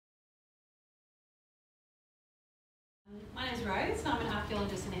My name's Rose, and I'm an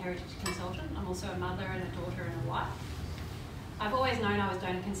archaeologist and a heritage consultant. I'm also a mother and a daughter and a wife. I've always known I was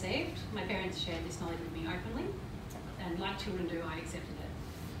donor conceived. My parents shared this knowledge with me openly, and like children do, I accepted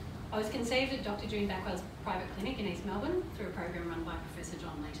it. I was conceived at Dr. June Backwell's private clinic in East Melbourne through a program run by Professor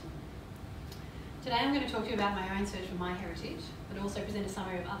John Layton. Today I'm going to talk to you about my own search for my heritage, but also present a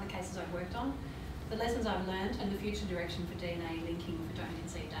summary of other cases I've worked on, the lessons I've learned, and the future direction for DNA linking for donor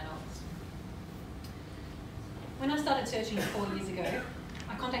conceived adults. When I started searching 4 years ago,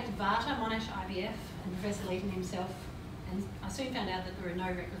 I contacted VARTA, Monash IVF, and Professor Layton himself, and I soon found out that there were no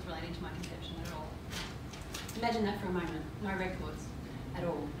records relating to my conception at all. Imagine that for a moment, no records at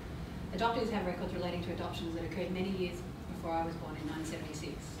all. Adoptees have records relating to adoptions that occurred many years before I was born in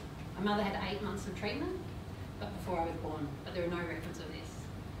 1976. My mother had 8 months of treatment before I was born, but there are no records of this.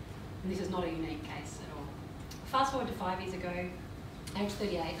 And this is not a unique case at all. Fast forward to 5 years ago, age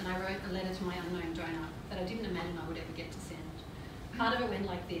 38, and I wrote a letter to my unknown donor that I didn't imagine I would ever get to send. Part of it went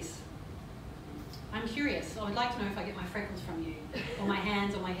like this. I'm curious. I would like to know if I get my freckles from you, or my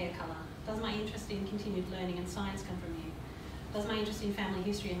hands, or my hair colour. Does my interest in continued learning and science come from you? Does my interest in family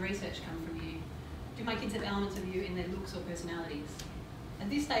history and research come from you? Do my kids have elements of you in their looks or personalities? At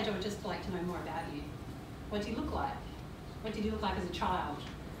this stage, I would just like to know more about you. What do you look like? What did you look like as a child?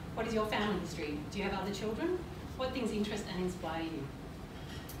 What is your family history? Do you have other children? What things interest and inspire you?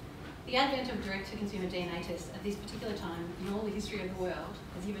 The advent of direct-to-consumer DNA tests at this particular time in all the history of the world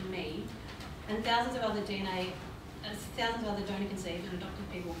has given me and thousands of other donor-conceived and adopted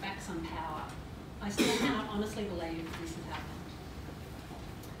people back some power. I still cannot honestly believe this has happened.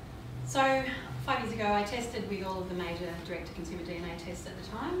 So, 5 years ago, I tested with all of the major direct-to-consumer DNA tests at the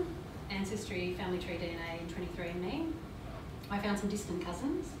time, Ancestry, Family Tree DNA, and 23andMe. I found some distant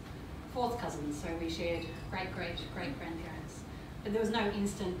cousins, fourth cousins, so we shared great-great-great-grandparents. But there was no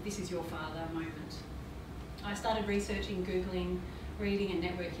instant, this is your father moment. I started researching, Googling, reading and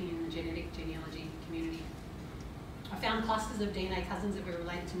networking in the genetic genealogy community. I found clusters of DNA cousins that were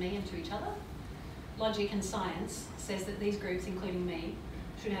related to me and to each other. Logic and science says that these groups, including me,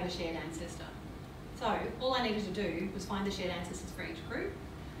 should have a shared ancestor. So all I needed to do was find the shared ancestors for each group,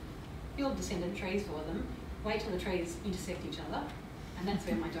 build descendant trees for them, wait till the trees intersect each other, and that's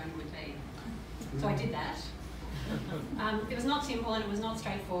where my donor would be. So I did that. It was not simple and it was not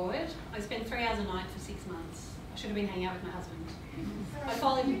straightforward. I spent 3 hours a night for 6 months. I should have been hanging out with my husband. Sorry, I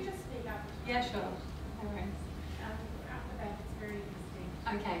followed. can you just speak up? Yeah, sure. No worries. Out the back, it's very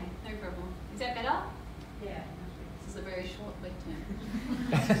distinct. Okay, no problem. Is that better? Yeah. This is a very short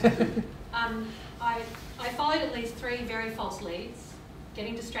lecture. I followed at least 3 very false leads,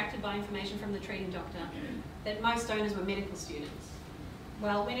 getting distracted by information from the treating doctor that most donors were medical students.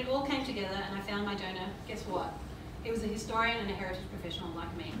 Well, when it all came together and I found my donor, guess what? He was a historian and a heritage professional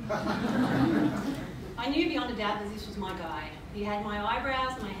like me. I knew beyond a doubt that this was my guy. He had my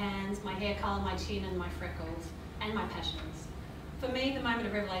eyebrows, my hands, my hair colour, my chin and my freckles, and my passions. For me, the moment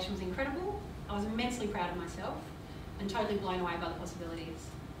of revelation was incredible. I was immensely proud of myself and totally blown away by the possibilities.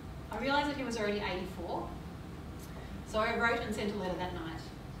 I realised that he was already 84, so I wrote and sent a letter that night.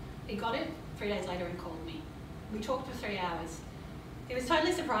 He got it 3 days later and called me. We talked for 3 hours. He was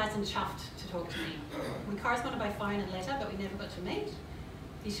totally surprised and chuffed to talk to me. We corresponded by phone and letter, but we never got to meet.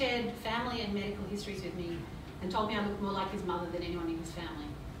 He shared family and medical histories with me and told me I looked more like his mother than anyone in his family.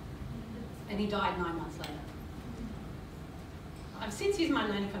 And he died 9 months later. I've since used my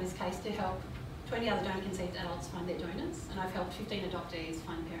learning from this case to help 20 other donor-conceived adults find their donors, and I've helped 15 adoptees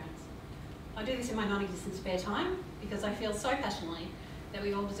find parents. I do this in my non-existent spare time because I feel so passionately that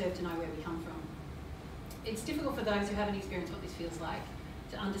we all deserve to know where we come from. It's difficult for those who haven't experienced what this feels like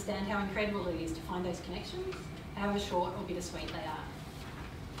to understand how incredible it is to find those connections, however short or bittersweet they are.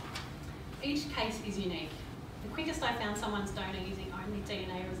 Each case is unique. The quickest I found someone's donor using only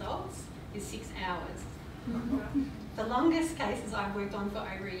DNA results is 6 hours. The longest cases I've worked on for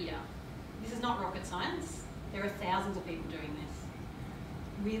over a year. This is not rocket science. There are thousands of people doing this,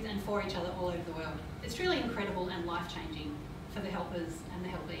 with and for each other all over the world. It's truly incredible and life-changing for the helpers and the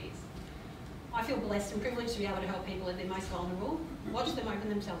helpees. I feel blessed and privileged to be able to help people at their most vulnerable, watch them open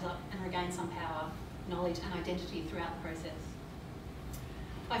themselves up and regain some power, knowledge and identity throughout the process.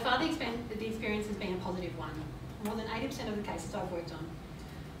 By far the experience has been a positive one. More than 80% of the cases I've worked on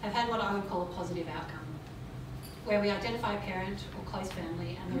have had what I would call a positive outcome, where we identify a parent or close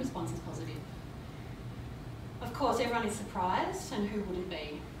family and the response is positive. Of course, everyone is surprised, and who wouldn't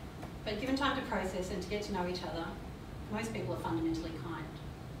be? But given time to process and to get to know each other, most people are fundamentally kind.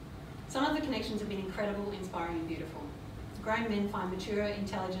 Some of the connections have been incredible, inspiring and beautiful. Grown men find mature,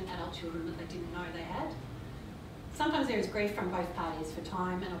 intelligent adult children that they didn't know they had. Sometimes there is grief from both parties for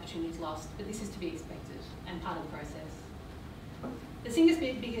time and opportunities lost, but this is to be expected and part of the process. The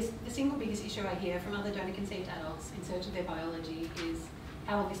single biggest issue I hear from other donor-conceived adults in search of their biology is,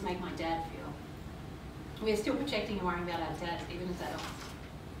 how will this make my dad feel? We are still projecting and worrying about our dads, even as adults.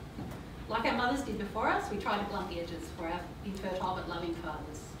 Like our mothers did before us, we try to blunt the edges for our infertile but loving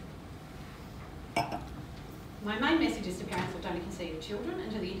fathers. My main message is to parents of donor-conceived children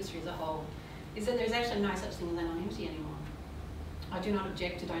and to the industry as a whole is that there is actually no such thing as anonymity anymore. I do not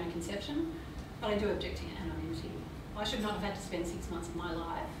object to donor conception, but I do object to anonymity. I should not have had to spend 6 months of my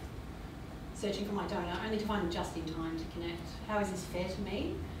life searching for my donor, only to find them just in time to connect. How is this fair to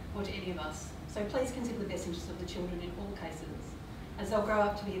me or to any of us? So please consider the best interests of the children in all cases, as they'll grow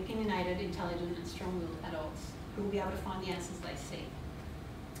up to be opinionated, intelligent and strong-willed adults who will be able to find the answers they seek.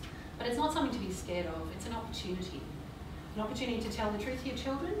 But it's not something to be scared of, it's an opportunity to tell the truth to your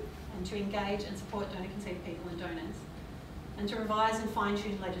children and to engage and support donor-conceived people and donors, and to revise and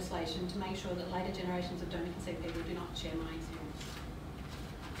fine-tune legislation to make sure that later generations of donor-conceived people do not share my experience.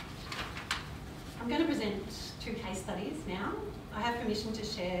 I'm going to present 2 case studies now. I have permission to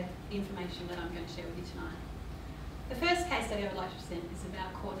share the information that I'm going to share with you tonight. The first case study I would like to present is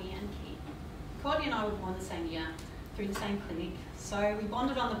about Courtney and Keith. Courtney and I were born the same year through the same clinic, so we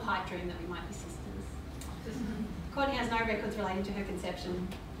bonded on the pipe dream that we might be sisters. Courtney has no records relating to her conception.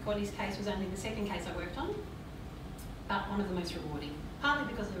 Courtney's case was only the second case I worked on, but one of the most rewarding, partly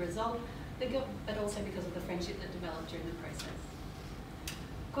because of the result, but also because of the friendship that developed during the process.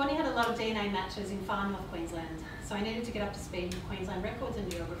 Courtney had a lot of DNA matches in far north Queensland, so I needed to get up to speed with Queensland records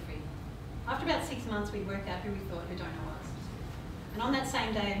and geography. After about 6 months, we'd worked out who we thought her donor was. And on that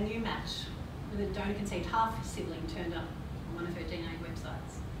same day, a new match with a donor-conceived half-sibling turned up on one of her DNA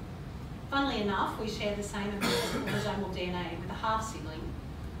websites. Funnily enough, we share the same amount of autosomal DNA with a half-sibling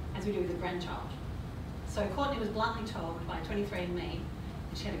as we do with a grandchild. So Courtney was bluntly told by 23andMe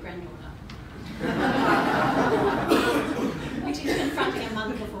that she had a granddaughter, which is confronting a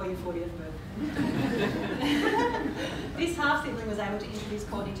month before your 40th birthday. This half-sibling was able to introduce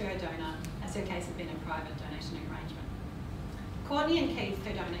Courtney to her donor, as her case had been a private donation arrangement. Courtney and Keith,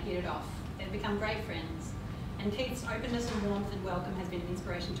 her donor, hit it off. They've become great friends, and Keith's openness and warmth and welcome has been an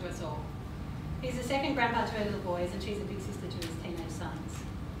inspiration to us all. He's the second grandpa to her little boys, and she's a big sister to his teenage sons.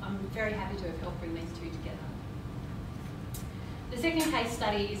 I'm very happy to have helped bring these 2 together. The second case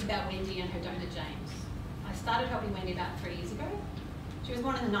study is about Wendy and her donor James. I started helping Wendy about 3 years ago. She was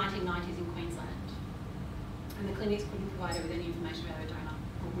born in the 1990s in Queensland, and the clinics couldn't provide her with any information about her donor,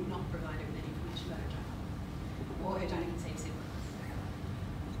 or would not provide her with any information about her donor, or her donor-conceived siblings.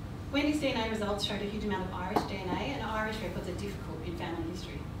 Wendy's DNA results showed a huge amount of Irish DNA, and Irish records are difficult in family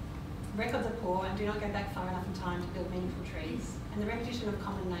history. Records are poor and do not go back far enough in time to build meaningful trees, and the repetition of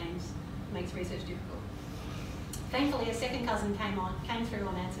common names makes research difficult. Thankfully, a second cousin came through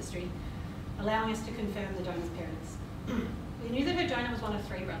on Ancestry, allowing us to confirm the donor's parents. We knew that her donor was one of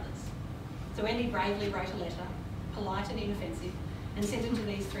 3 brothers, so Wendy bravely wrote a letter, polite and inoffensive, and sent it to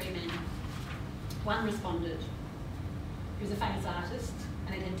these 3 men. One responded. He was a famous artist,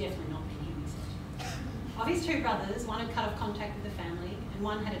 and it had definitely not been him, he said. Of his 2 brothers, one had cut off contact with the family, and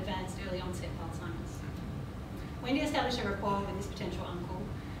one had advanced early onset Alzheimer's. Wendy established a rapport with this potential uncle,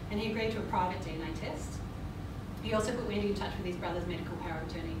 and he agreed to a private DNA test. He also put Wendy in touch with his brother's medical power of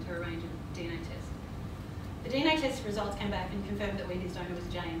attorney to arrange a DNA test. The DNA test results came back and confirmed that Wendy's donor was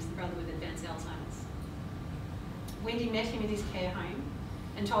James, the brother with advanced Alzheimer's. Wendy met him in his care home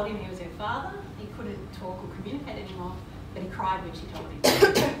and told him he was her father. He couldn't talk or communicate anymore, but he cried when she told him.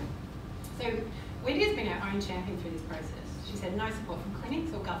 So Wendy has been her own champion through this process. She's had no support from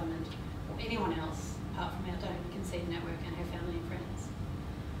clinics or government or anyone else apart from our donor-conceived network and her family and friends.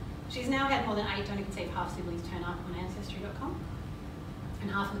 She's now had more than 8 donor-conceived half-siblings turn up on Ancestry.com,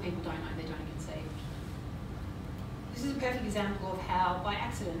 and half of the people don't know they're donor-conceived. This is a perfect example of how, by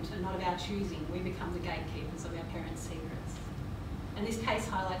accident and not of our choosing, we become the gatekeepers of our parents' secrets. And this case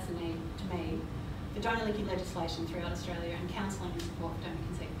highlights the need, to me, for donor-linking legislation throughout Australia and counselling and support for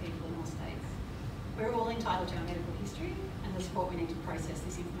donor-conceived people in all states. We're all entitled to our medical history and the support we need to process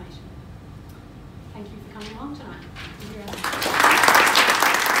this information. Thank you for coming along tonight.